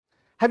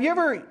Have you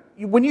ever,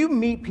 when you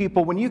meet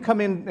people, when you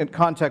come in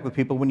contact with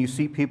people, when you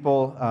see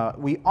people,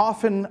 we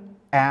often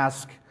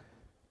ask,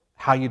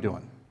 how you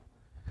doing?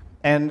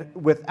 And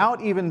without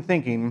even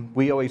thinking,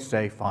 we always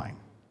say, fine.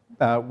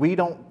 We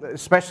don't,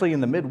 especially in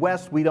the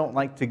Midwest, we don't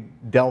like to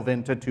delve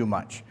into too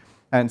much.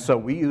 And so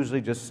we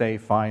usually just say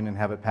fine and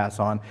have it pass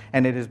on.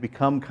 And it has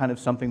become kind of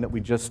something that we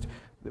just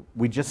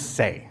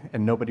say,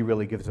 and nobody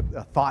really gives a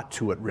thought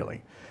to it,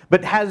 really.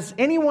 But has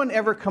anyone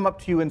ever come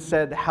up to you and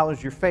said,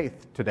 how's your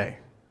faith today?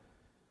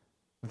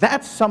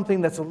 That's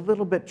something that's a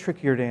little bit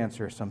trickier to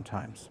answer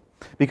sometimes.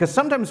 Because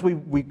sometimes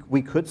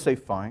we could say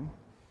fine,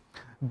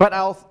 but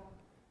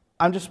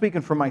I'm just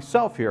speaking for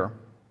myself here.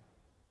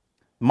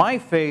 My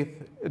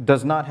faith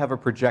does not have a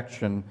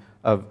projection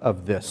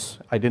of this.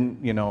 I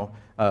didn't,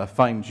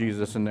 find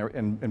Jesus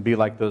and be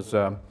like those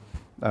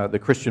the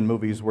Christian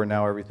movies where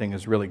now everything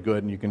is really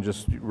good and you can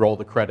just roll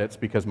the credits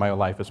because my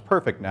life is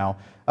perfect now.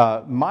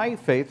 My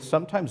faith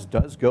sometimes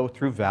does go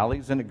through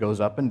valleys and it goes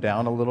up and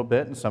down a little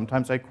bit, and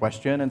sometimes I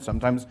question, and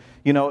sometimes,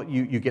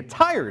 you get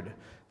tired.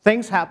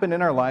 Things happen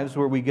in our lives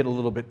where we get a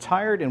little bit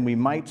tired, and we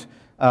might,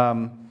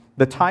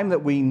 the time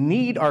that we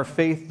need our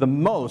faith the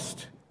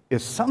most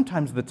is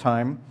sometimes the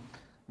time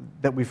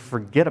that we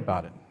forget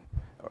about it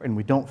and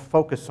we don't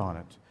focus on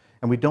it.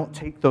 And we don't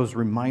take those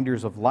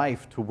reminders of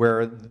life to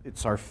where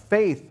it's our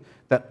faith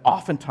that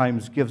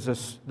oftentimes gives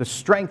us the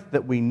strength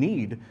that we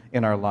need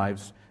in our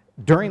lives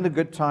during the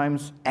good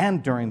times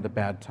and during the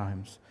bad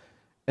times.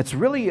 It's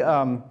really,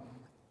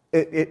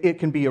 it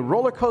can be a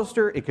roller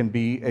coaster. It can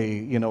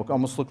be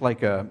almost look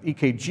like a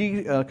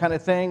EKG kind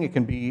of thing. It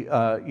can be,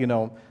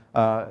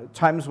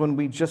 times when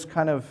we just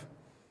kind of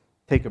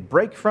take a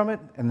break from it,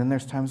 and then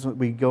there's times when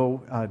we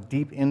go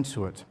deep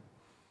into it.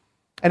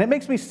 And it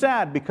makes me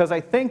sad because I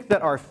think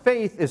that our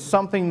faith is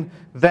something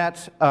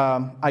that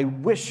I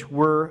wish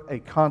were a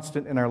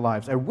constant in our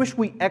lives. I wish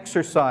we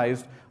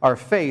exercised our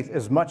faith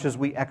as much as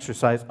we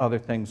exercise other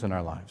things in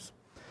our lives.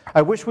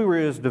 I wish we were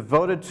as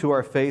devoted to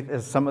our faith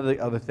as some of the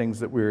other things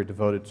that we were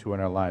devoted to in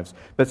our lives.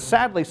 But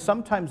sadly,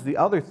 sometimes the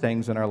other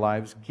things in our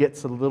lives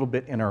gets a little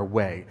bit in our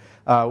way.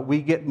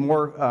 We get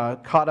more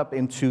caught up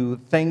into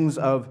things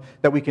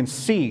that we can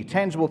see,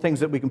 tangible things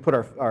that we can put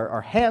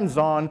our hands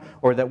on,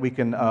 or that we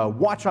can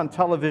watch on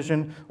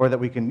television, or that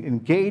we can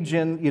engage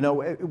in.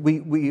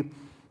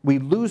 We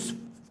lose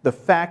the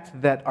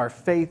fact that our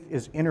faith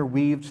is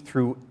interweaved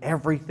through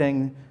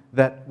everything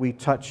that we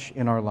touch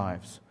in our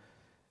lives.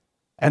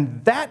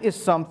 And that is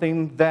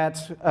something that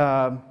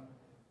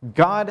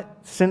God,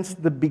 since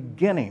the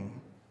beginning,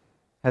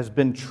 has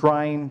been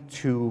trying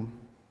to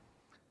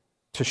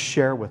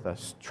share with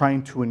us,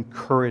 trying to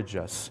encourage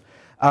us.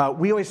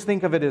 We always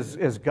think of it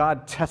as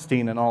God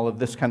testing and all of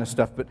this kind of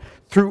stuff, but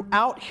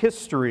throughout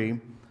history,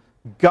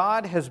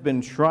 God has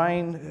been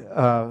trying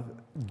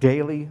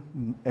daily,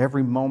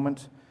 every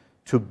moment,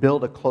 to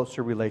build a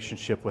closer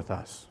relationship with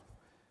us.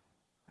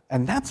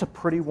 And that's a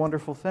pretty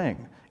wonderful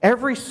thing.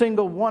 Every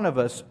single one of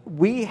us,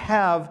 we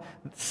have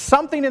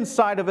something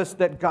inside of us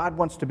that God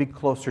wants to be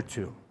closer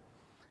to.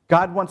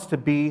 God wants to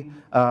be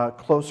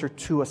closer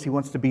to us. He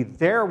wants to be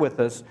there with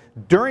us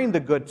during the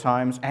good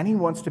times, and He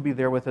wants to be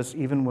there with us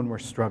even when we're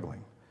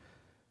struggling.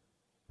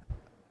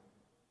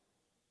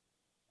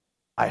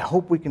 I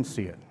hope we can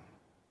see it.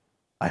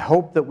 I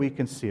hope that we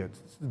can see it.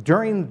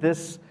 During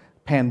this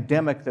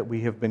pandemic that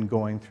we have been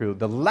going through,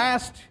 the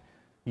last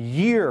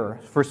year,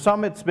 for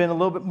some it's been a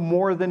little bit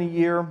more than a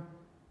year,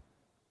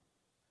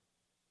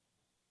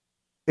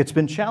 it's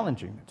been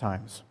challenging at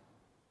times.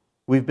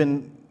 We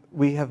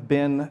have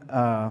been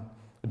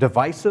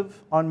divisive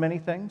on many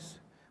things.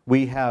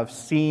 We have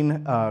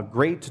seen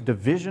great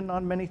division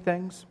on many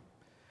things.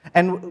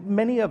 And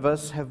many of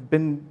us have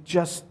been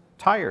just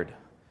tired.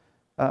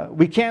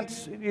 We can't,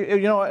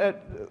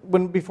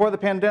 before the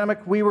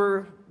pandemic, we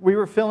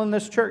were filling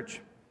this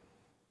church.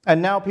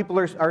 And now people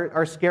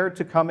are scared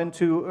to come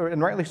into,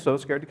 and rightly so,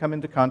 scared to come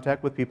into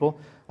contact with people.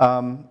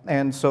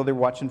 And so they're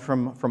watching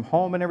from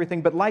home and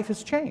everything. But life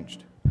has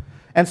changed.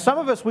 And some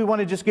of us, we want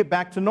to just get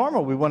back to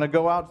normal. We want to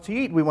go out to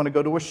eat. We want to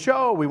go to a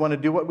show. We want to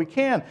do what we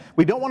can.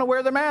 We don't want to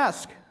wear the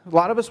mask. A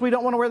lot of us, we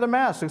don't want to wear the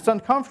mask. It's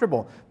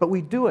uncomfortable. But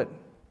we do it.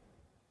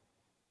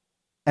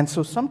 And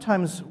so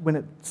sometimes when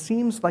it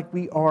seems like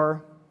we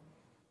are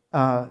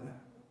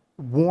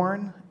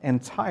worn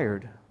and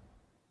tired,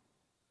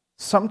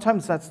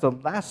 sometimes that's the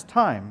last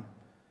time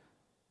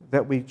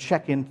that we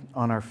check in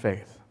on our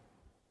faith.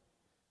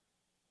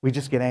 We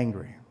just get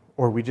angry,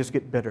 or we just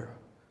get bitter,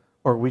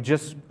 or we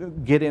just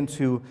get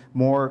into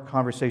more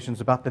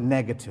conversations about the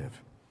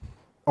negative,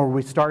 or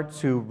we start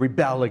to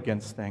rebel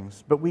against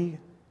things. But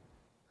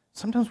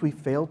sometimes we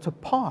fail to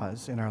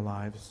pause in our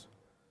lives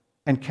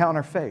and count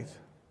our faith,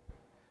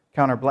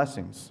 count our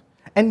blessings.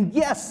 And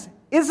yes,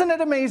 isn't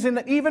it amazing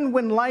that even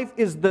when life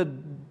is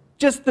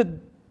just the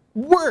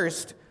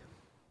worst,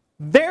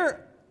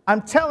 there,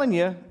 I'm telling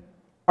you,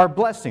 are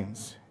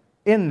blessings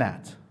in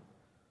that.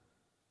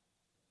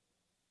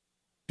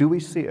 Do we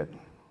see it?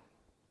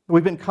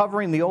 We've been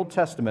covering the Old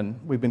Testament.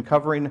 We've been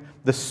covering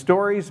the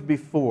stories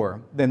before.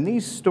 Then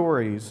these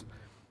stories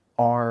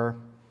are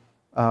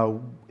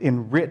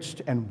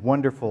enriched and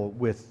wonderful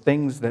with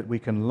things that we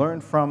can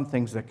learn from,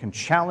 things that can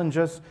challenge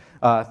us,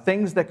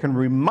 things that can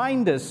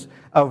remind us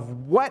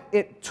of what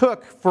it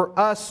took for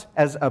us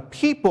as a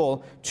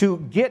people to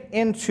get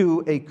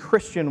into a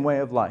Christian way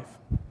of life,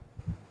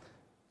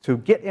 to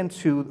get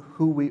into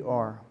who we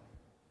are.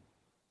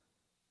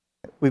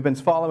 We've been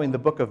following the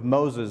book of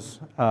Moses,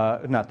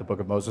 not the book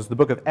of Moses, the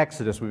book of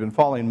Exodus. We've been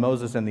following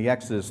Moses and the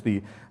Exodus,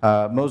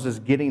 Moses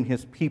getting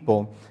his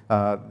people,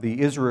 the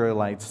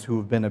Israelites who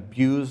have been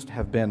abused,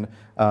 have been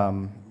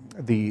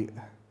the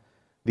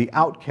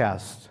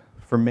outcasts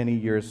for many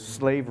years,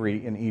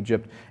 slavery in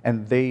Egypt,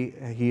 and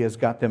he has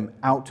got them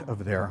out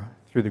of there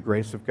through the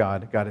grace of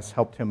God. God has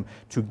helped him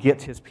to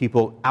get his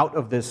people out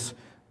of this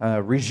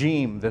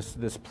regime,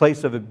 this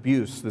place of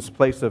abuse, this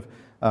place of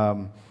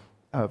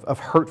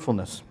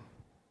hurtfulness,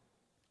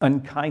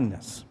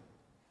 unkindness.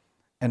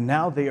 And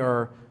now they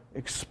are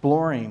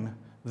exploring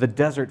the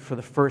desert for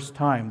the first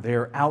time. They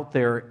are out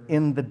there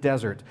in the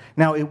desert.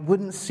 Now, it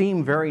wouldn't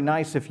seem very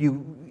nice if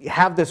you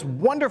have this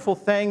wonderful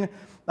thing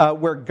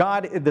where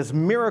God, this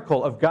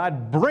miracle of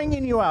God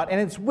bringing you out,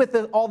 and it's with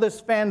all this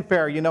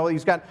fanfare. You know,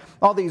 he's got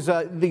all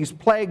these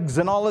plagues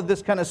and all of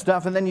this kind of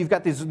stuff, and then you've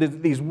got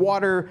these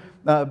water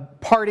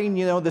parting,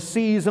 you know, the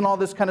seas and all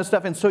this kind of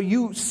stuff. And so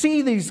you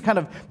see these kind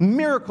of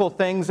miracle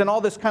things and all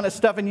this kind of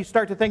stuff, and you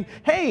start to think,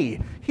 hey,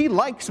 he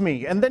likes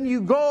me. And then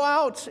you go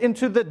out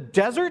into the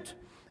desert,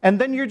 and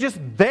then you're just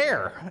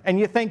there, and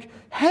you think,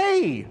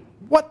 hey,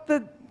 what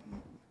the...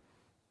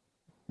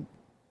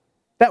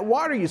 That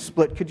water you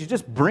split, could you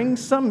just bring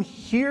some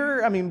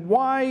here? I mean,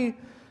 why?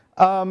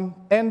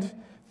 And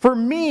for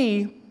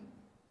me,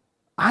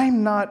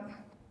 I'm not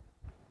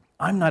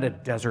a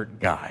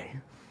desert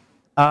guy.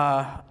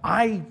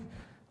 I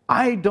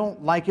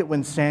don't like it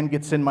when sand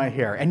gets in my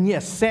hair. And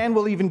yes, sand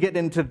will even get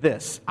into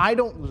this. I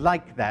don't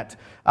like that.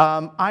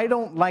 I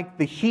don't like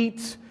the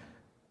heat.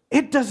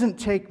 It doesn't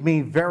take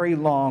me very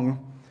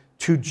long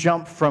to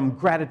jump from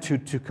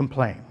gratitude to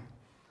complain.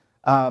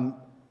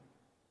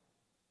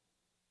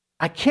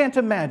 I can't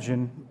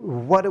imagine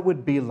what it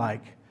would be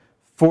like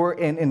for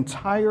an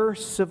entire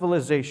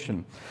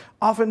civilization.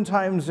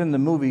 Oftentimes in the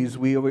movies,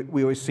 we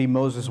always see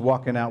Moses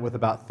walking out with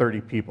about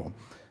 30 people.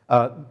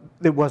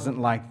 It wasn't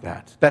like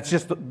that. That's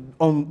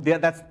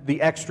the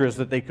extras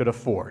that they could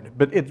afford.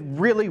 But it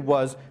really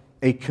was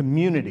a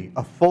community,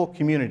 a full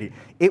community.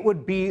 It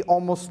would be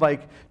almost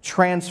like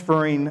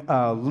transferring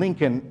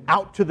Lincoln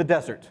out to the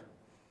desert.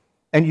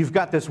 And you've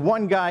got this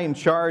one guy in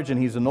charge, and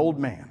he's an old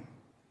man.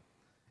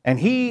 And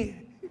he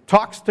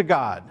talks to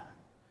God,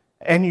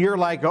 and you're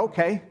like,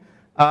 okay,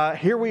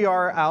 here we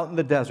are out in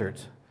the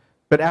desert.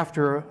 But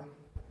after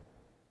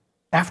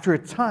a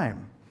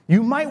time,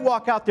 you might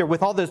walk out there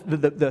with all this,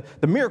 the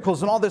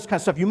miracles and all this kind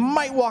of stuff. You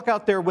might walk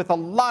out there with a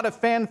lot of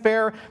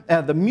fanfare.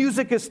 The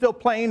music is still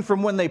playing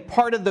from when they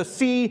parted the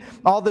sea,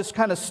 all this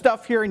kind of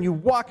stuff here, and you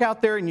walk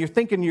out there and you're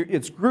thinking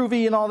it's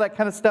groovy and all that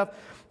kind of stuff.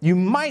 You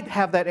might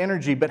have that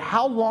energy, but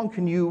how long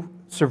can you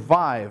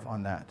survive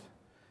on that?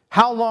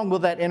 How long will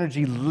that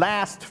energy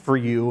last for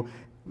you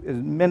the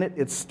minute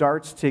it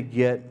starts to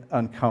get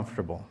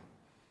uncomfortable?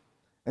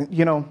 And,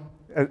 you know,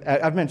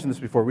 I've mentioned this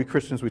before. We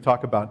Christians, we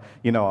talk about,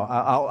 you know,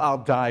 I'll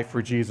die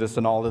for Jesus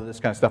and all of this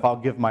kind of stuff. I'll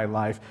give my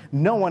life.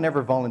 No one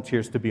ever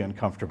volunteers to be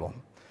uncomfortable.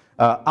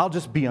 I'll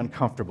just be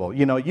uncomfortable.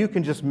 You know, you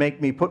can just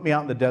put me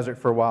out in the desert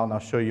for a while and I'll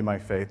show you my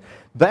faith.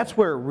 That's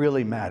where it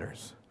really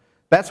matters.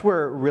 That's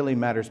where it really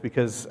matters,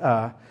 because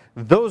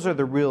those are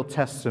the real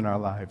tests in our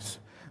lives.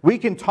 We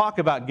can talk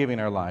about giving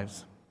our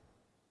lives,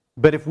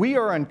 but if we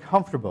are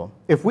uncomfortable,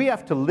 if we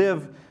have to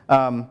live,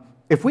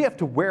 if we have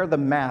to wear the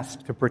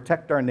mask to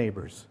protect our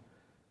neighbors,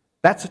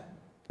 that's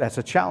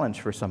a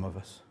challenge for some of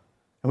us.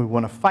 And we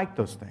want to fight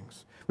those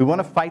things. We want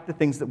to fight the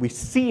things that we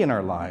see in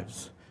our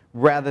lives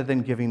rather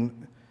than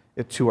giving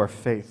it to our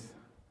faith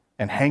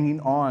and hanging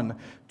on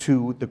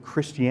to the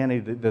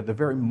Christianity, the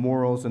very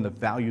morals and the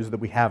values that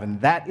we have.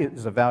 And that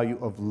is a value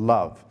of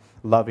love.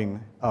 Loving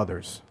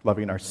others,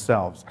 loving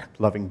ourselves,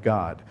 loving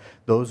God.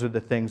 Those are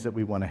the things that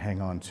we want to hang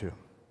on to.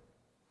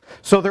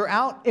 So they're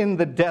out in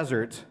the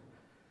desert.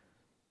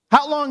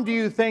 How long do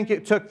you think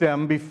it took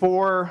them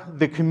before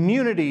the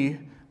community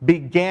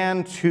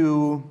began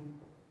to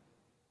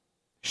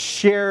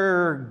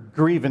share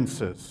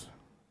grievances?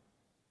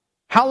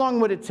 How long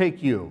would it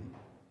take you?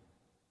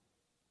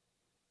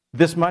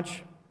 This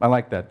much? I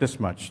like that, this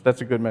much.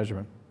 That's a good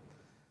measurement.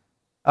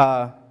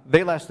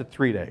 They lasted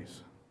 3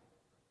 days.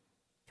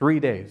 3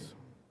 days.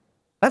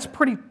 That's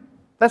pretty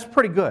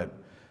good.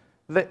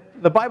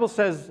 The Bible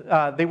says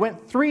they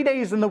went 3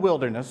 days in the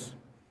wilderness,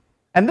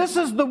 and this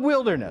is the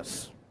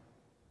wilderness.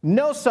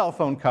 No cell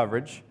phone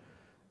coverage,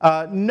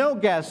 no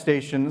gas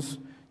stations.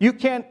 You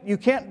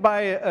can't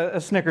buy a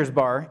Snickers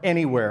bar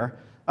anywhere.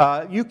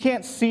 You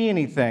can't see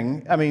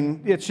anything. I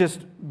mean, it's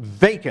just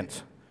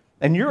vacant.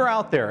 And you're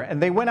out there,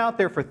 and they went out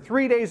there for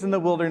 3 days in the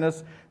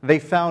wilderness. They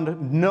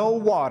found no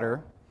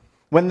water.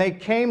 When they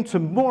came to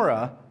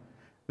Marah,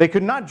 they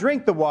could not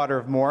drink the water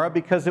of Marah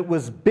because it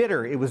was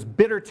bitter. It was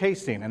bitter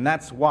tasting, and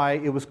that's why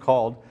it was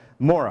called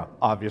Mora,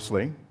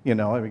 obviously.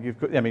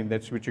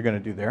 That's what you're going to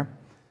do there.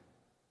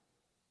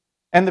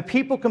 And the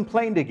people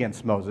complained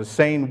against Moses,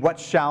 saying, "What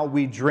shall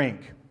we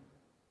drink?"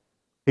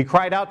 He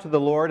cried out to the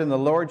Lord, and the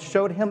Lord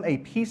showed him a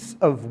piece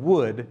of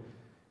wood.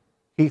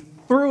 He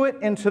threw it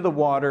into the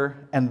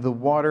water, and the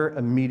water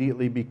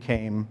immediately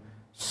became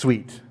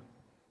sweet.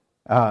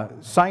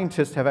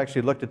 Scientists have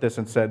actually looked at this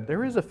and said,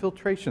 there is a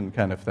filtration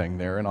kind of thing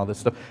there and all this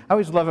stuff. I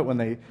always love it when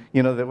they,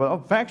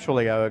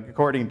 factually,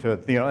 according to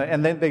it,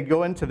 and then they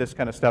go into this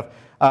kind of stuff.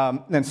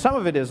 And some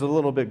of it is a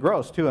little bit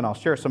gross, too, and I'll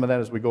share some of that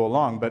as we go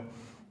along. But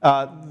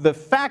the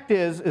fact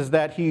is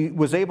that he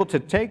was able to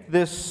take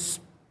this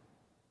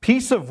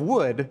piece of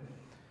wood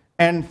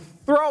and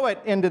throw it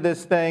into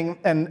this thing,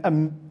 and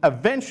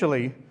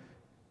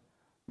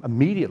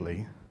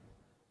immediately,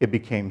 it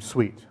became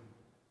sweet.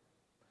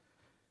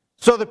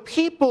 So the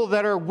people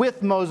that are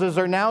with Moses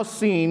are now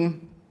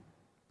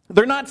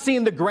they're not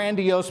seeing the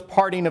grandiose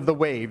parting of the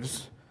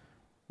waves,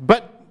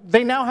 but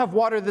they now have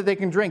water that they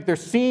can drink. They're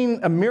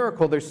seeing a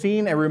miracle. They're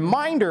seeing a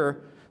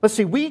reminder. Let's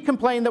see, we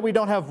complain that we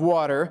don't have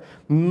water.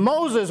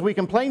 We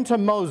complain to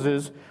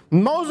Moses.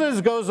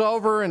 Moses goes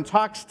over and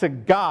talks to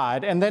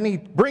God, and then he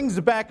brings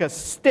back a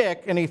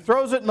stick, and he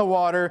throws it in the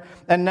water,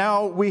 and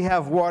now we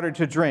have water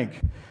to drink.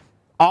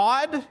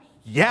 Odd?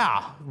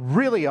 Yeah,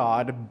 really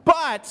odd.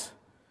 But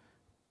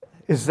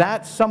is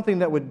that something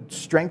that would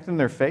strengthen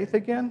their faith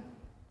again?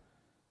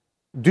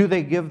 Do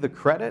they give the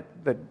credit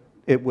that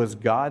it was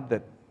God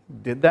that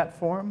did that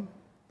for them?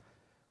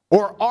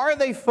 Or are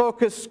they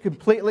focused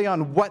completely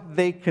on what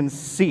they can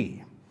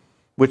see,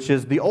 which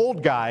is the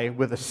old guy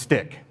with a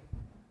stick?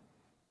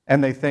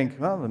 And they think,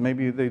 well,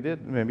 maybe they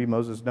did. Maybe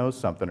Moses knows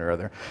something or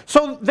other.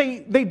 So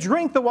they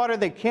drink the water,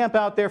 they camp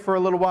out there for a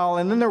little while,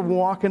 and then they're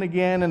walking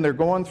again, and they're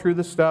going through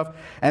the stuff.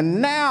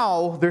 And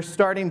now they're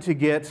starting to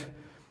get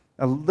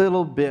a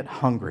little bit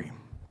hungry.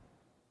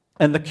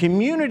 And the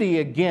community,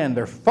 again,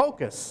 their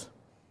focus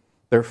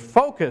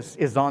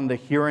is on the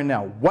here and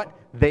now, what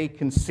they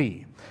can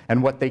see.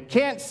 And what they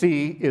can't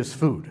see is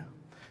food.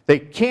 They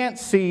can't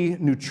see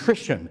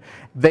nutrition.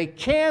 They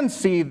can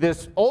see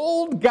this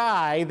old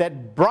guy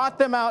that brought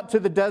them out to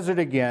the desert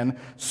again,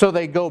 so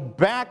they go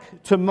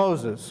back to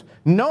Moses.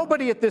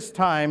 Nobody at this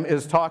time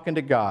is talking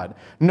to God.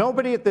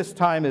 Nobody at this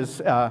time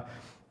is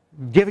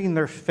giving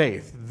their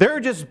faith. They're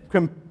just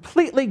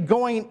completely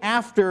going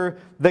after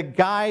the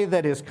guy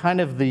that is kind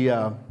of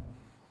the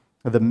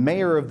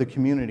mayor of the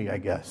community, I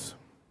guess.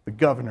 The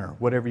governor,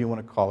 whatever you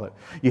want to call it.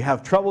 You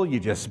have trouble,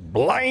 you just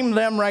blame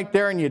them right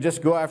there, and you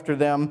just go after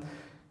them.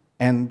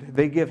 And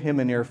they give him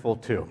an earful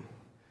too.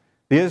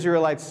 The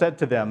Israelites said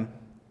to them,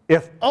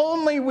 "If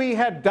only we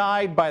had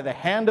died by the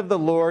hand of the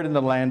Lord in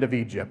the land of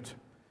Egypt,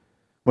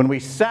 when we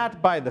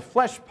sat by the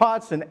flesh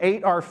pots and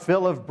ate our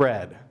fill of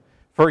bread.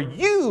 For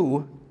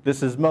you,"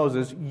 this is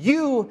Moses,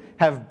 "you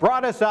have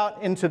brought us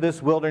out into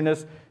this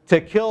wilderness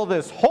to kill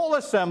this whole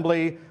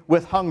assembly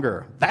with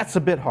hunger." That's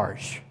a bit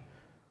harsh.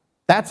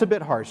 That's a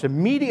bit harsh.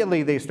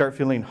 Immediately they start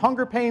feeling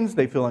hunger pains,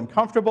 they feel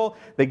uncomfortable,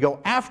 they go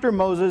after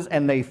Moses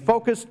and they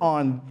focus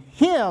on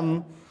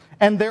him,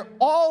 and they're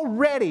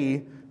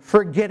already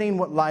forgetting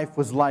what life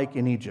was like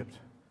in Egypt.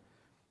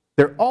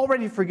 They're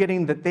already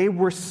forgetting that they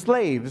were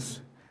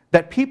slaves,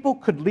 that people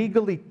could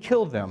legally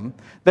kill them,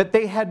 that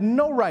they had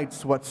no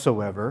rights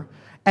whatsoever,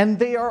 and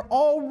they are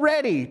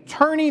already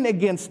turning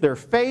against their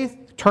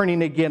faith,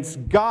 turning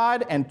against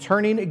God, and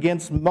turning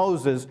against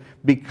Moses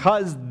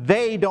because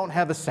they don't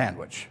have a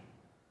sandwich.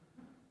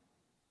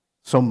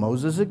 So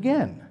Moses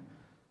again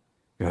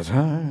goes,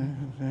 all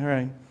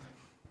right.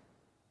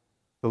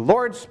 The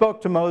Lord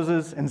spoke to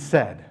Moses and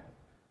said,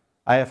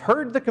 "I have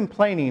heard the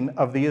complaining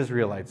of the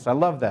Israelites." I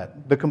love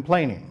that. The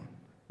complaining,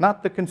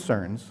 not the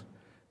concerns.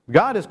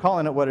 God is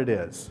calling it what it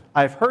is.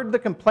 "I've heard the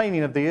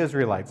complaining of the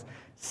Israelites.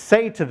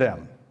 Say to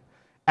them,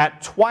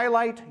 at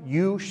twilight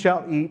you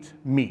shall eat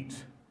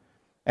meat,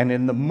 and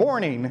in the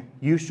morning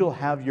you shall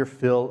have your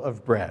fill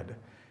of bread.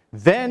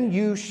 Then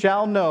you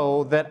shall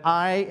know that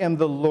I am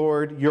the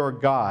Lord your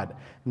God."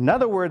 In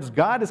other words,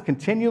 God is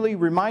continually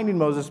reminding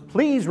Moses,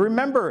 please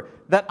remember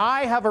that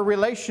I have a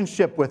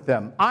relationship with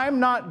them. I'm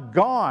not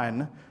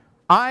gone.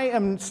 I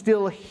am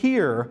still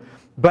here,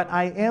 but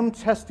I am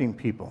testing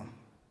people.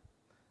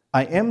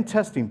 I am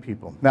testing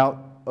people. Now,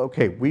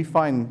 okay, we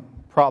find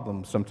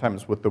problems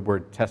sometimes with the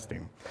word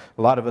testing.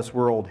 A lot of us,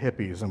 we're old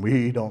hippies, and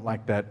we don't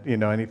like that,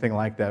 anything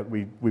like that.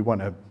 We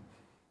want to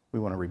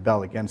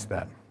rebel against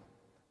that.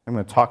 I'm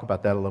going to talk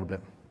about that a little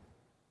bit.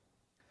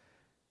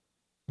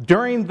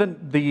 During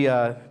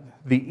the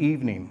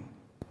evening,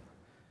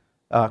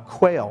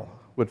 quail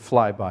would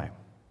fly by,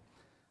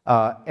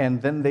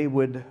 and then they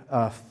would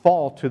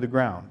fall to the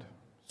ground.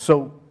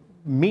 So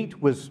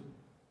meat was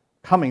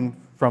coming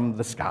from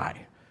the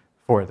sky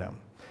for them.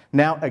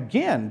 Now,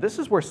 again, this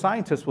is where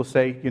scientists will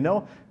say,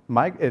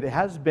 it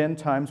has been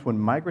times when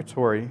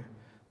migratory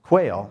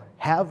quail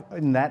have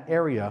in that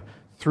area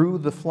through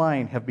the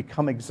flying have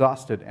become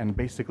exhausted and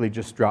basically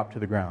just dropped to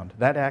the ground.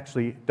 That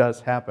actually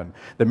does happen.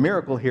 The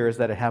miracle here is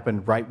that it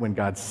happened right when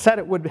God said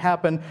it would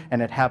happen,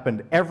 and it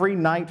happened every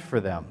night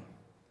for them.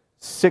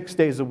 6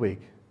 days a week,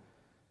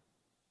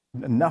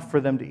 enough for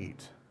them to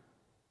eat.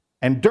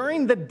 And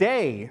during the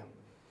day,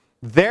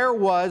 there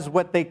was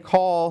what they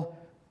call,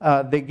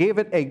 they gave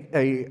it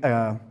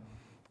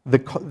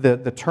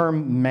the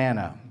term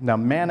manna. Now,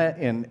 manna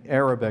in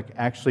Arabic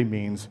actually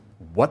means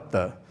what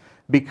the,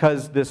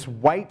 because this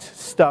white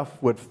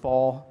stuff would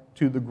fall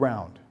to the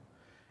ground.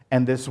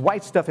 And this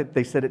white stuff,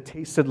 they said it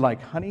tasted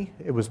like honey.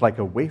 It was like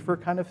a wafer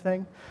kind of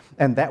thing.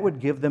 And that would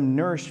give them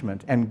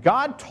nourishment. And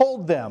God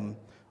told them,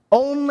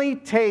 only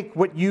take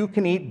what you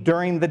can eat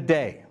during the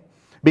day,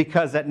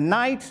 because at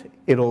night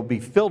it'll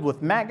be filled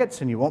with maggots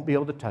and you won't be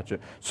able to touch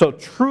it. So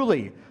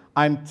truly,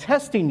 I'm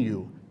testing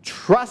you.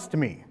 Trust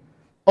me.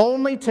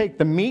 Only take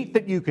the meat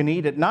that you can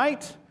eat at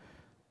night.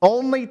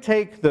 Only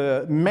take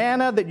the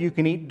manna that you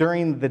can eat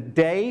during the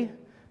day,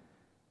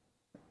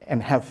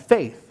 and have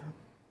faith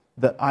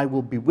that I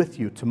will be with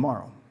you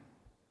tomorrow.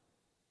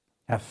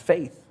 Have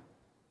faith.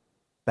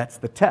 That's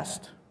the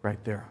test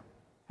right there.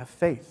 Have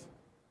faith.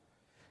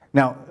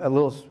 Now, a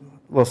little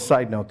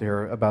side note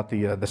there about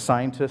the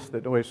scientists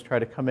that always try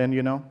to come in,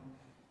 you know.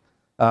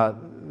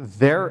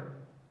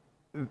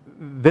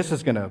 This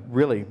is going to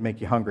really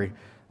make you hungry.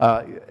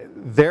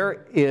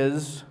 There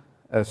is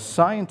a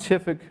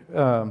scientific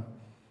where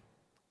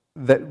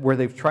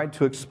they've tried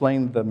to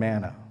explain the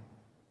manna.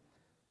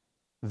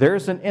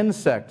 There's an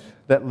insect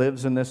that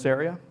lives in this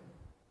area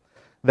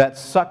that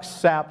sucks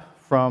sap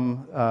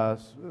from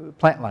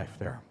plant life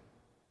there.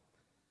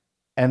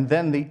 And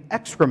then the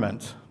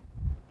excrement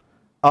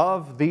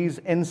of these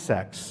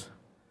insects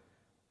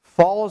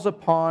falls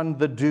upon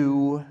the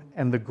dew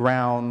and the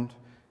ground,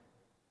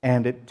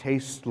 and it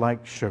tastes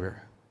like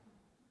sugar.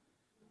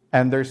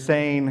 And they're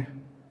saying,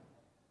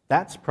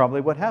 that's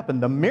probably what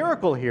happened. The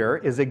miracle here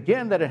is,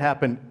 again, that it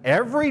happened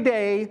every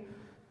day,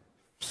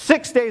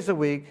 6 days a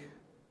week,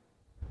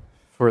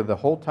 for the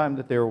whole time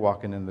that they were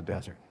walking in the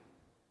desert.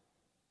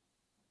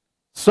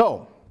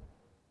 So,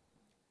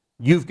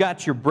 you've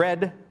got your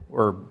bread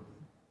or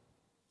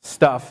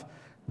stuff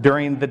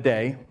during the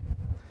day.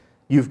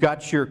 You've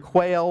got your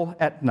quail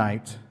at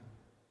night.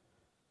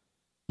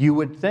 You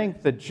would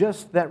think that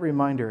just that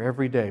reminder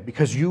every day,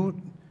 because you're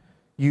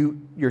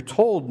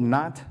told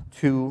not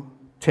to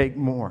take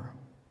more.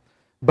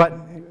 But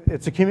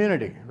it's a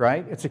community,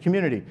 right? It's a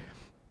community.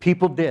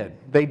 People did.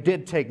 They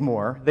did take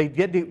more. They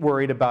did get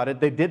worried about it.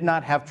 They did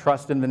not have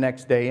trust in the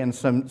next day. And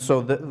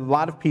a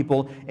lot of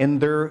people in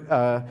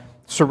their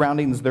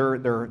surroundings,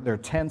 their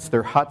tents,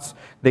 their huts,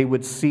 they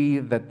would see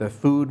that the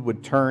food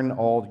would turn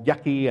all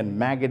yucky and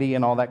maggoty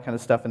and all that kind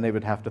of stuff, and they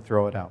would have to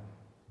throw it out.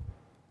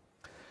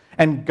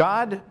 And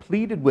God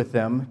pleaded with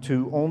them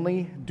to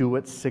only do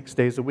it 6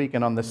 days a week.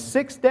 And on the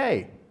sixth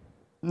day,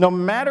 no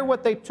matter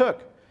what they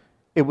took,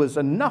 it was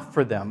enough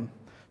for them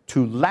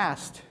to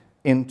last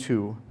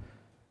into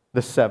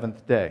the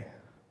seventh day,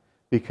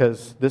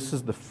 because this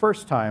is the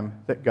first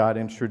time that God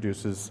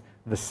introduces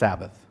the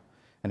Sabbath.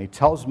 And he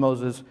tells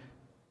Moses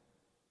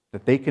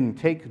that they can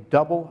take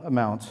double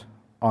amount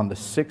on the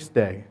sixth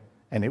day,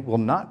 and it will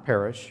not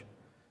perish,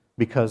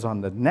 because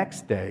on the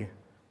next day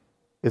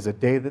is a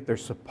day that they're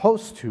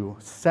supposed to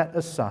set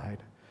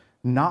aside,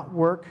 not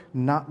work,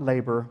 not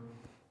labor,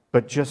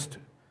 but just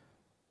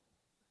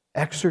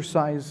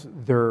exercise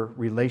their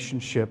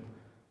relationship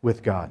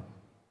with God.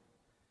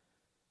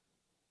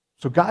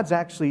 So God's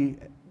actually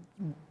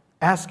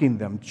asking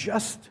them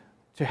just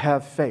to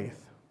have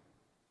faith.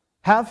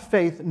 Have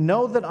faith.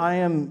 Know that I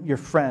am your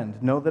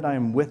friend. Know that I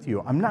am with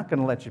you. I'm not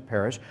going to let you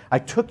perish. I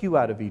took you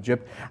out of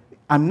Egypt.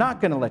 I'm not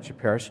going to let you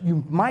perish.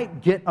 You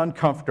might get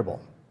uncomfortable,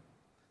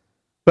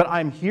 but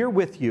I'm here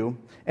with you,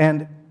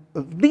 and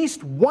at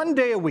least one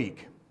day a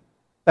week,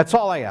 that's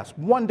all I ask,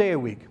 one day a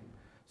week,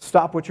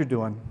 stop what you're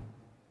doing,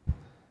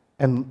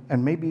 and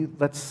maybe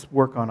let's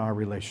work on our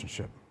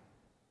relationship.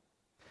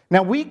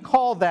 Now, we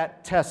call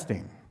that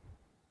testing,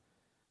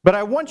 but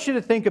I want you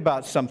to think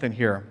about something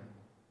here.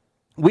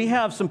 We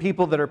have some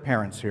people that are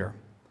parents here.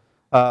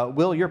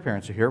 Will, your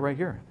parents are here, right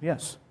here,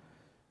 yes.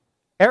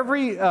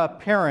 Every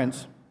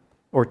parent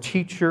or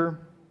teacher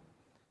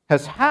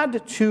has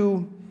had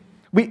to,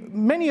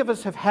 many of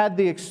us have had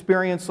the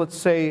experience, let's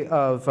say,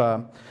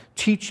 of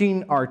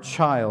teaching our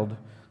child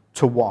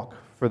to walk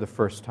for the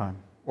first time,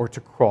 or to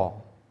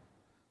crawl,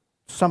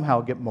 somehow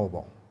get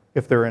mobile.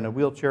 If they're in a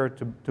wheelchair,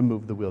 to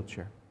move the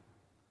wheelchair.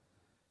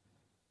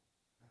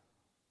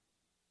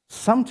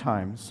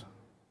 Sometimes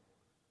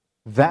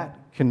that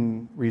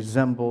can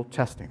resemble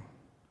testing,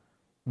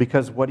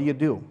 because what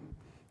do?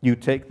 You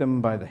take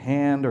them by the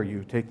hand, or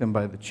you take them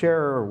by the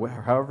chair, or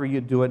however you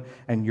do it,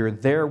 and you're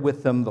there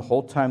with them the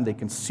whole time. They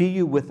can see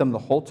you with them the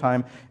whole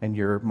time, and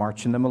you're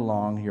marching them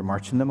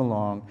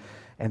along,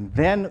 and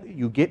then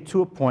you get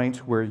to a point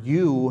where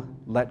you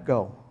let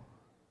go.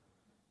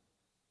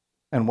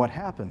 And what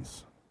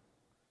happens?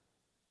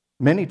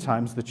 Many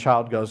times the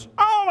child goes,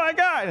 "Oh my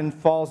God," and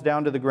falls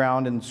down to the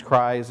ground and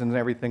cries and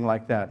everything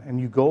like that. And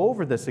you go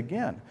over this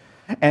again.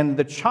 And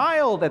the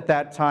child at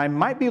that time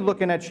might be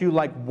looking at you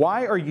like,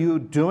 "Why are you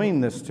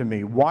doing this to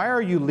me? Why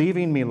are you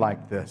leaving me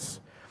like this?"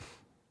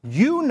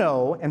 You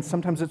know, and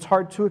sometimes it's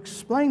hard to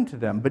explain to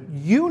them, but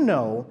you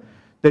know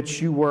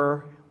that you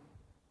were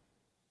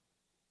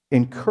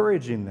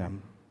encouraging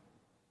them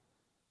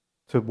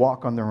to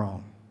walk on their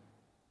own,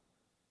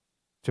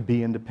 to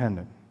be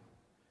independent.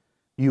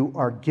 You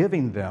are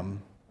giving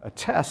them a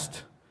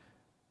test,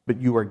 but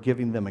you are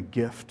giving them a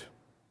gift.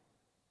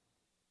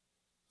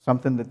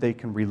 Something that they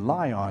can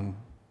rely on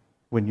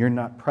when you're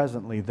not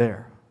presently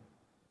there.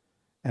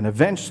 And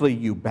eventually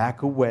you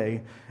back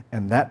away,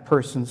 and that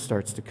person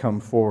starts to come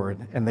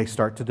forward, and they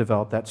start to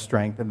develop that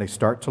strength, and they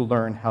start to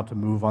learn how to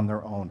move on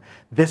their own.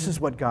 This is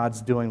what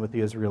God's doing with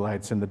the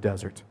Israelites in the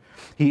desert.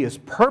 He is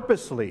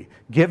purposely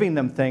giving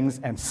them things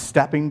and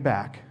stepping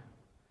back,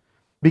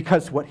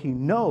 because what He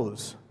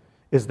knows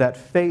is that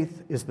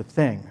faith is the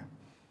thing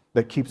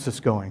that keeps us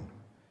going.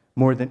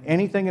 More than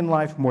anything in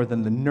life, more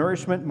than the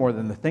nourishment, more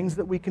than the things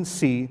that we can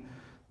see,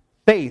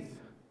 faith,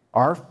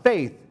 our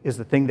faith, is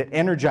the thing that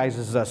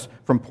energizes us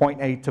from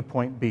point A to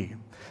point B.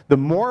 The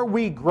more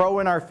we grow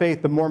in our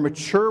faith, the more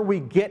mature we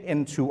get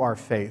into our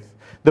faith,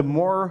 the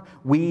more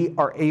we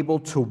are able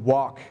to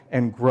walk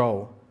and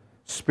grow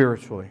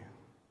spiritually.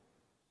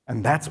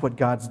 And that's what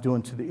God's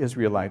doing to the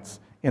Israelites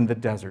in the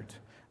desert.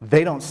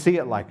 They don't see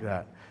it like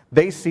that.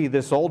 They see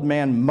this old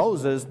man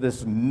Moses,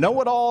 this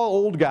know-it-all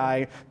old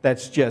guy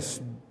that's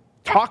just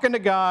talking to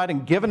God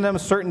and giving them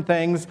certain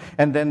things,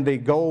 and then they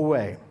go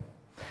away.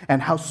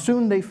 And how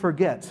soon they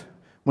forget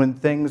when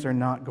things are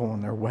not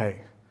going their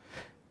way.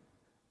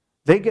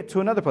 They get to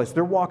another place.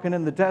 They're walking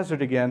in the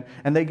desert again,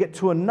 and they get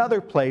to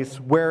another place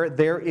where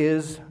there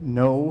is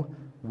no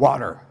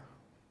water.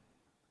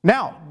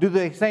 Now, do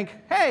they think,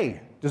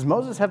 hey, does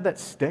Moses have that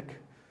stick?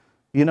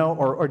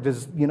 Or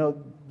does,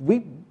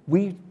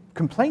 we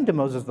complained to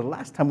Moses the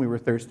last time we were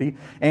thirsty,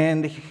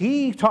 and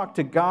he talked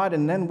to God,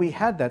 and then we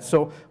had that.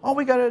 So all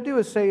we got to do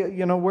is say,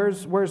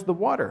 where's the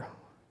water,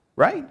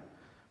 right?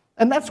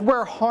 And that's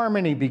where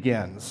harmony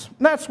begins.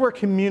 That's where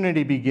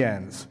community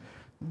begins.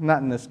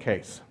 Not in this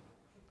case.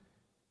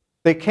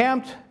 They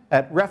camped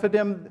at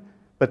Rephidim,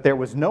 but there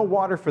was no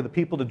water for the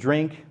people to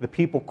drink. The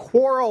people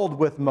quarreled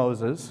with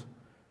Moses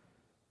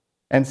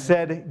and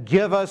said,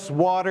 give us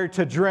water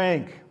to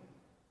drink.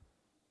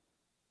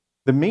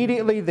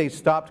 Immediately, they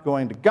stopped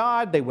going to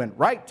God. They went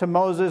right to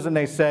Moses and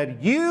they said,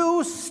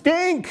 you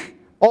stink,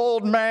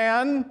 old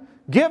man.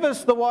 Give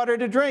us the water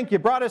to drink. You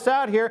brought us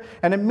out here.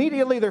 And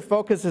immediately their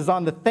focus is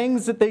on the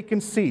things that they can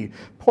see.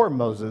 Poor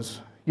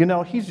Moses.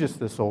 He's just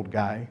this old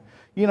guy.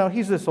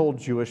 He's this old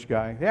Jewish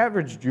guy. The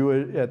average Jew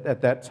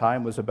at that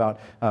time was about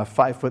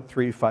 5'3",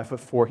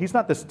 5'4". He's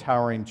not this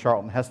towering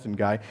Charlton Heston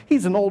guy.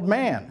 He's an old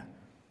man.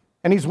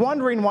 And he's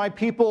wondering why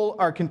people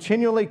are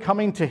continually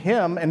coming to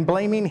him and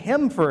blaming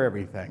him for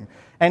everything.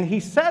 And he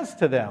says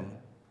to them,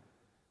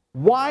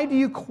 why do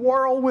you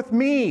quarrel with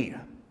me?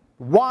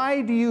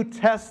 Why do you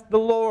test the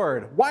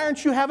Lord? Why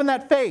aren't you having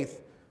that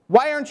faith?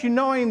 Why aren't you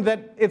knowing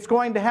that it's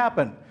going to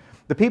happen?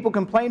 The people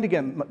complained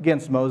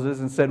against Moses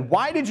and said,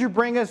 why did you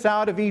bring us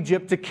out of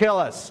Egypt to kill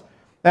us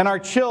and our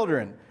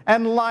children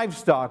and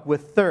livestock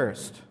with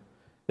thirst?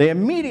 They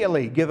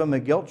immediately give him a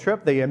guilt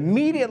trip. They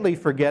immediately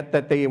forget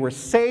that they were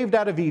saved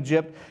out of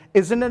Egypt.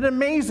 Isn't it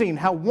amazing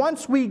how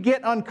once we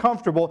get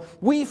uncomfortable,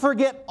 we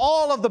forget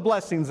all of the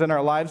blessings in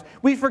our lives.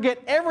 We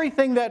forget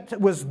everything that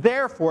was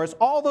there for us,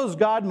 all those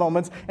God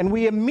moments, and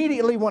we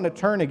immediately want to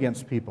turn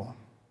against people.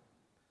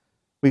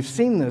 We've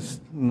seen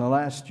this in the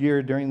last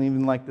year during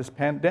even like this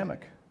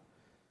pandemic.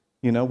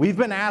 We've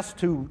been asked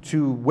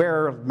to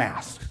wear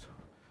masks.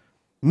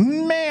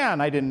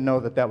 Man, I didn't know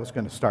that was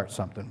going to start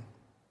something.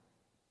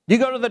 You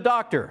go to the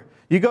doctor.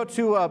 You go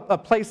to a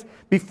place.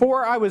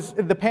 Before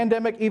the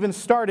pandemic even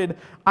started,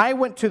 I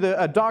went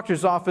to a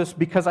doctor's office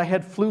because I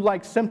had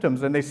flu-like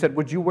symptoms. And they said,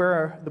 would you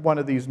wear one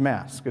of these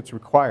masks? It's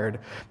required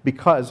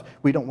because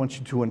we don't want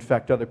you to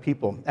infect other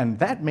people. And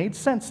that made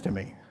sense to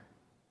me.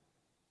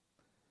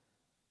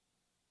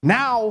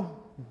 Now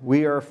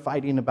we are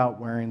fighting about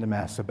wearing the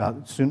mask.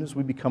 As soon as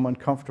we become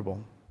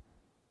uncomfortable,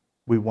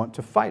 we want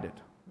to fight it.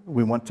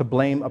 We want to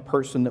blame a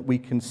person that we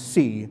can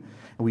see.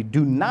 We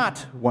do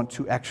not want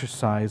to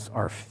exercise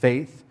our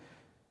faith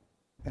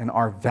and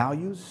our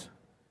values,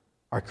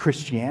 our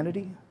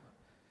Christianity.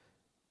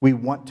 We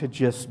want to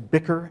just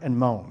bicker and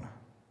moan.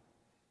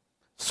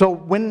 So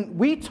when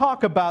we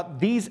talk about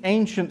these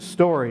ancient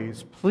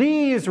stories,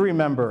 please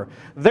remember,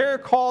 they're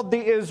called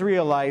the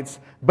Israelites,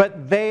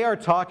 but they are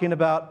talking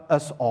about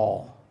us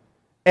all,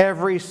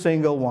 every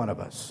single one of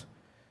us.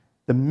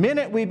 The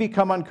minute we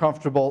become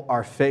uncomfortable,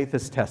 our faith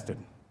is tested.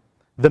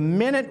 The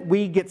minute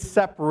we get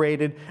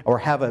separated or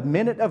have a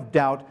minute of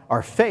doubt,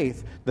 our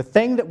faith, the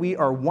thing that we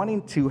are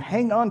wanting to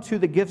hang on to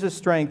that gives us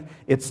strength,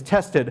 it's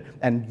tested.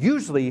 And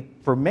usually,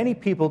 for many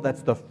people,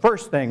 that's the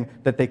first thing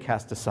that they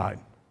cast aside.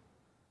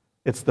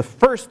 It's the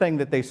first thing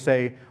that they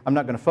say, I'm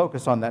not going to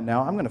focus on that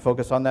now. I'm going to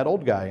focus on that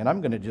old guy, and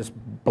I'm going to just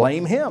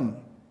blame him.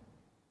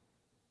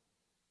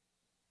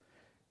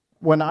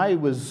 When I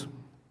was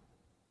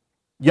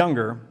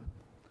younger,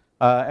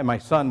 and my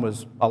son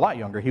was a lot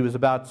younger, he was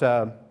about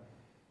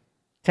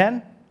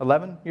 10,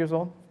 11 years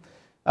old.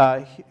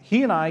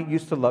 he and I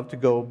used to love to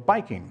go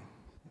biking.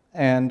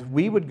 And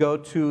we would go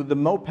to the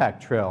Mopac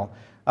Trail.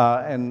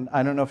 And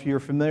I don't know if you're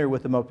familiar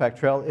with the Mopac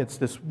Trail. It's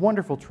this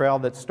wonderful trail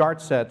that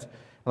starts at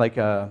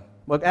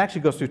well, it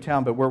actually goes through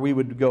town, but where we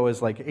would go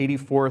is like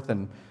 84th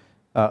and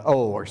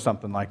O or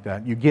something like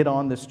that. You get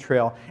on this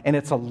trail, and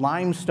it's a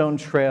limestone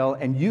trail,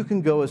 and you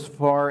can go as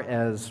far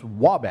as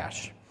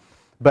Wabash.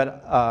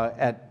 But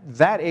at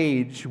that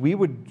age, we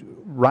would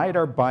ride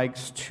our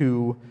bikes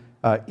to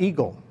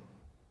Eagle,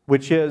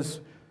 which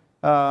is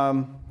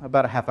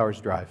about a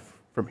half-hour's drive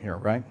from here,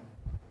 right?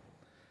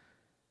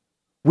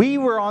 We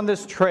were on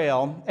this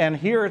trail, and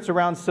here it's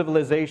around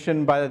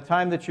civilization. By the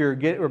time that you're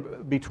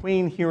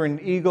between here and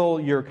Eagle,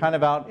 you're kind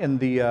of out in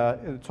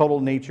the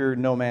total nature,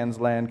 no man's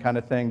land kind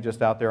of thing,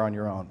 just out there on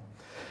your own.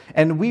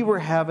 And we were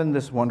having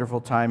this wonderful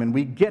time, and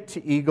we get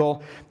to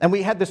Eagle, and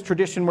we had this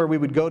tradition where we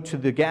would go to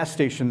the gas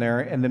station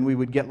there, and then we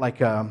would get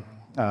like a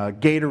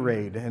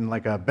Gatorade and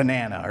like a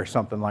banana or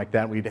something like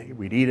that. We'd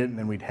eat it, and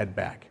then we'd head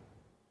back.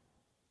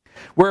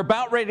 We're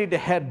about ready to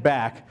head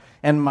back,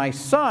 and my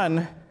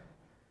son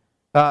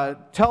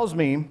tells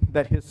me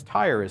that his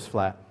tire is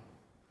flat.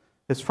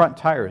 His front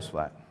tire is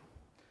flat.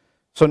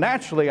 So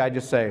naturally, I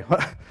just say,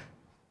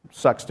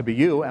 sucks to be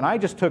you, and I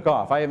just took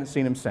off. I haven't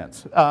seen him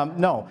since.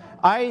 No,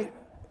 I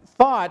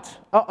thought,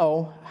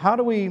 uh-oh, how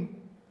do we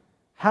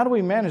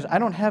manage? I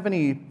don't have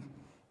any,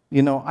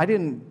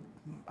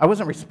 I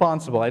wasn't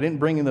responsible. I didn't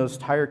bring in those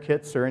tire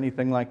kits or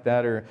anything like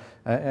that,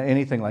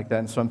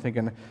 and so I'm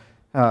thinking,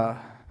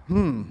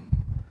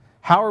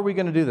 how are we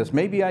going to do this?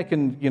 Maybe I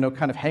can,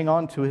 kind of hang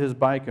on to his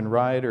bike and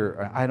ride,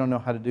 or I don't know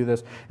how to do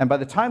this. And by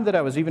the time that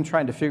I was even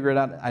trying to figure it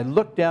out, I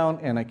looked down,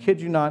 and I kid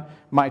you not,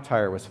 my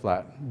tire was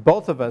flat.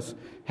 Both of us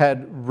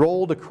had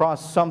rolled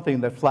across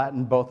something that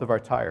flattened both of our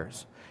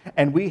tires.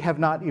 And we have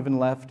not even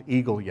left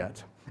Eagle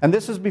yet. And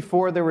this is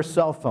before there were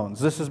cell phones.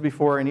 This is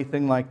before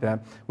anything like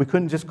that. We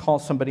couldn't just call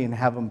somebody and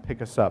have them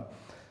pick us up.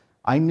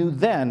 I knew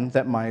then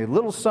that my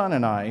little son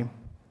and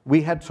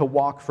we had to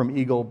walk from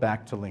Eagle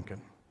back to Lincoln.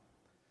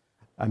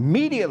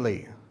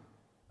 Immediately,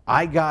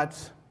 I got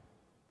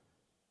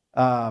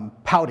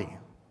pouty.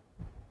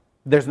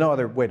 There's no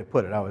other way to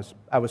put it.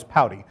 I was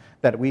pouty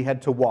that we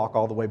had to walk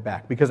all the way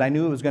back because I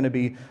knew it was going to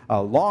be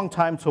a long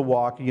time to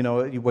walk.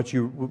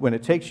 When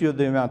it takes you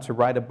the amount to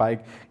ride a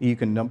bike, you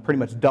can pretty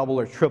much double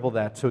or triple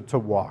that to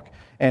walk.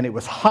 And it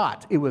was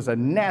hot. It was a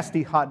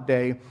nasty hot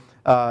day.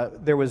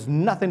 There was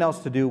nothing else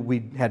to do.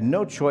 We had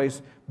no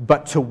choice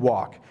but to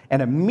walk.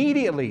 And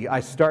immediately, I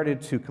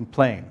started to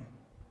complain.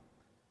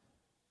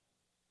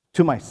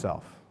 To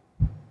myself.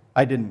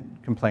 I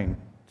didn't complain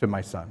to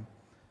my son.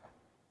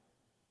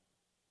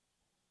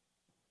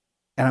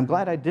 And I'm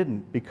glad I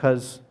didn't,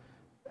 because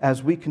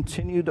as we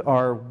continued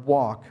our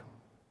walk,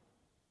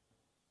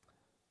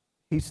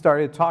 he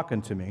started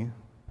talking to me,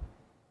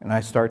 and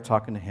I started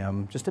talking to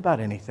him just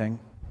about anything.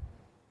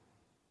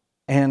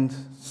 And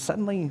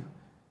suddenly,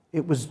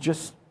 it was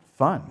just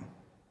fun.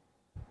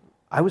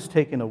 I was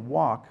taking a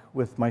walk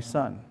with my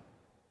son.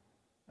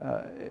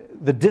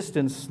 The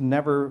distance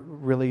never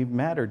really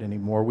mattered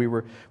anymore. We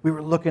were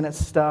looking at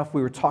stuff.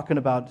 We were talking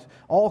about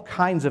all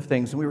kinds of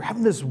things. And we were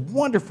having this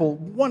wonderful,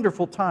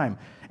 wonderful time.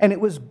 And it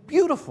was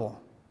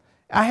beautiful.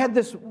 I had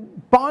this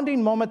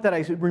bonding moment that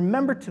I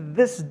remember to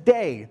this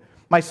day.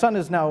 My son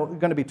is now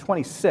going to be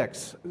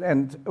 26,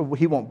 and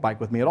he won't bike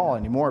with me at all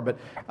anymore. But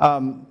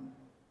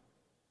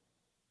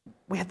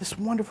we had this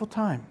wonderful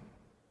time.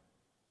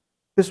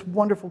 This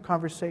wonderful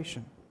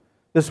conversation.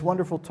 This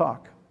wonderful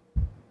talk.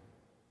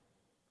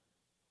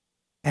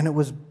 And it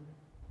was,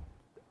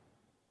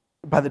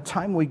 by the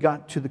time we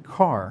got to the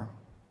car,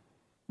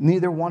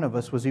 neither one of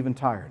us was even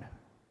tired.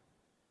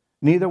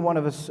 Neither one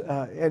of us,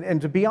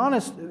 and to be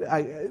honest,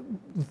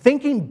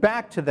 thinking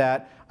back to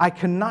that, I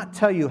cannot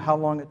tell you how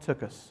long it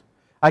took us.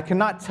 I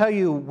cannot tell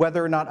you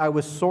whether or not I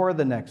was sore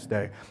the next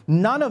day.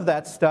 None of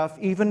that stuff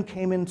even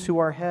came into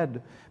our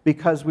head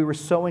because we were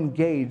so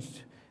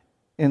engaged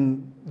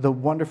in the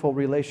wonderful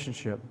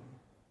relationship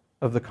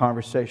of the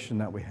conversation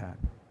that we had.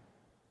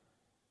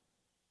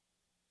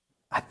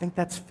 I think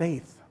that's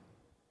faith.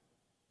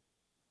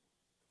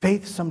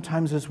 Faith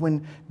sometimes is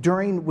when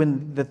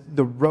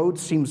the road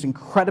seems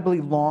incredibly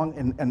long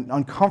and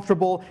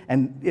uncomfortable,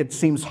 and it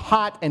seems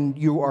hot, and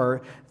you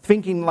are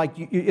thinking like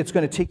it's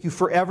going to take you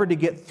forever to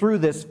get through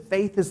this.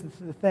 Faith is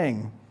the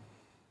thing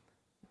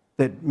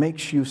that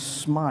makes you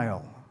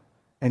smile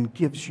and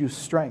gives you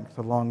strength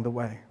along the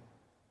way.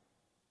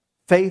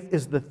 Faith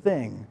is the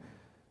thing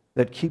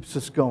that keeps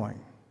us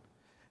going.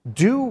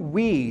 Do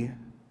we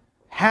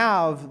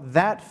have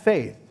that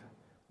faith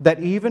that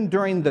even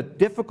during the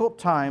difficult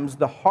times,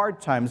 the hard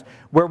times,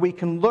 where we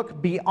can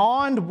look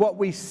beyond what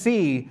we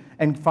see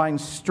and find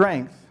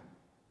strength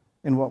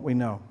in what we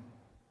know?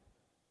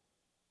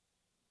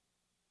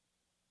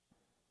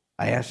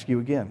 I ask you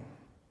again,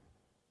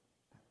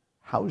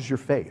 how's your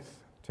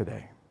faith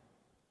today?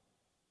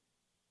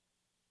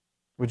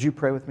 Would you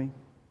pray with me?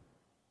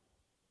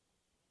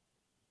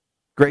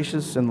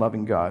 Gracious and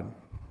loving God,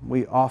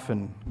 we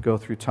often go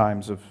through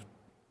times of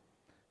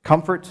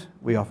Comfort,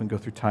 we often go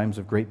through times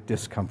of great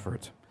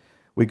discomfort.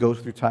 We go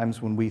through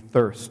times when we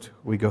thirst.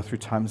 We go through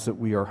times that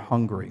we are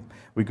hungry.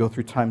 We go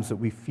through times that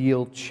we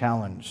feel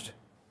challenged.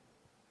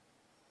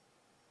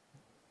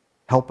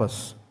 Help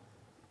us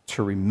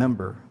to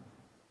remember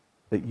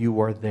that you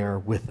are there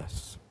with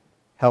us.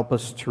 Help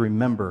us to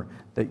remember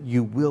that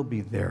you will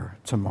be there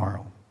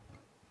tomorrow.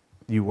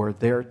 You were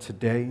there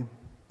today,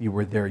 you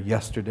were there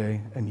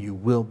yesterday, and you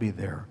will be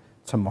there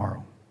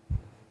tomorrow.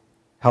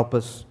 Help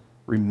us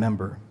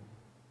remember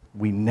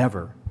we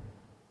never,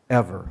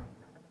 ever,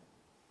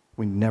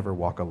 we never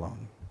walk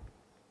alone.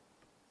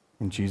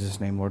 In Jesus'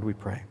 name, Lord, we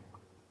pray.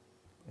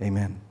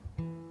 Amen.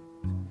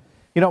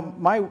 You know,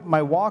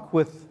 my walk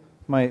with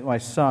my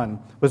son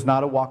was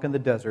not a walk in the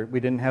desert. We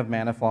didn't have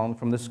manna falling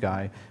from the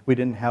sky. We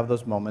didn't have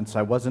those moments.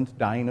 I wasn't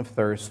dying of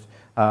thirst.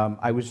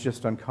 I was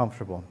just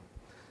uncomfortable.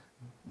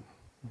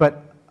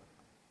 But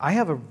I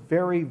have a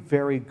very,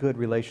 very good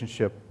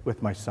relationship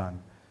with my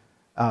son.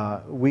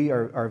 We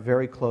are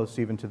very close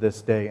even to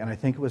this day, and I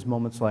think it was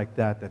moments like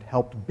that that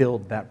helped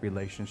build that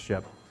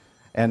relationship.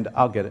 And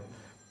I'll get it.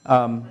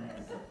 And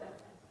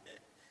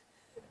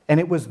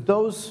it was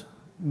those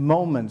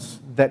moments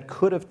that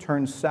could have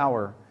turned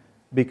sour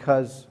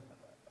because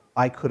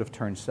I could have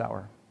turned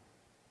sour.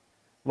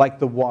 Like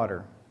the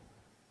water.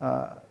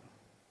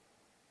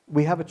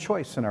 We have a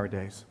choice in our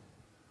days.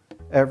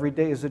 Every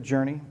day is a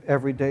journey.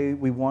 Every day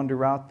we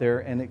wander out there,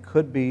 and it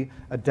could be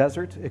a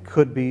desert, it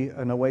could be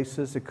an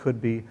oasis, it could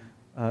be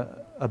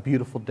a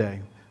beautiful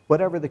day.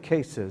 Whatever the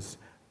case is,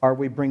 are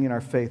we bringing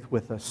our faith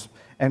with us?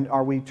 And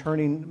are we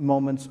turning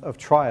moments of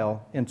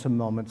trial into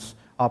moments,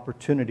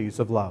 opportunities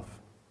of love?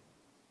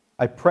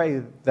 I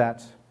pray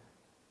that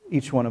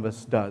each one of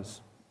us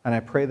does. And I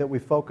pray that we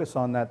focus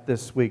on that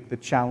this week. The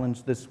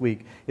challenge this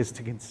week is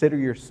to consider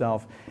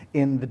yourself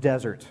in the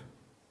desert.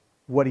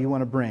 What do you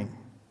want to bring?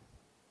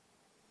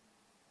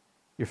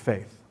 Your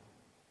faith.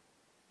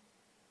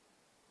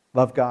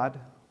 Love God,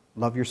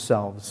 love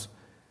yourselves,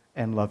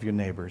 and love your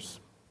neighbors.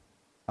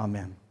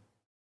 Amen.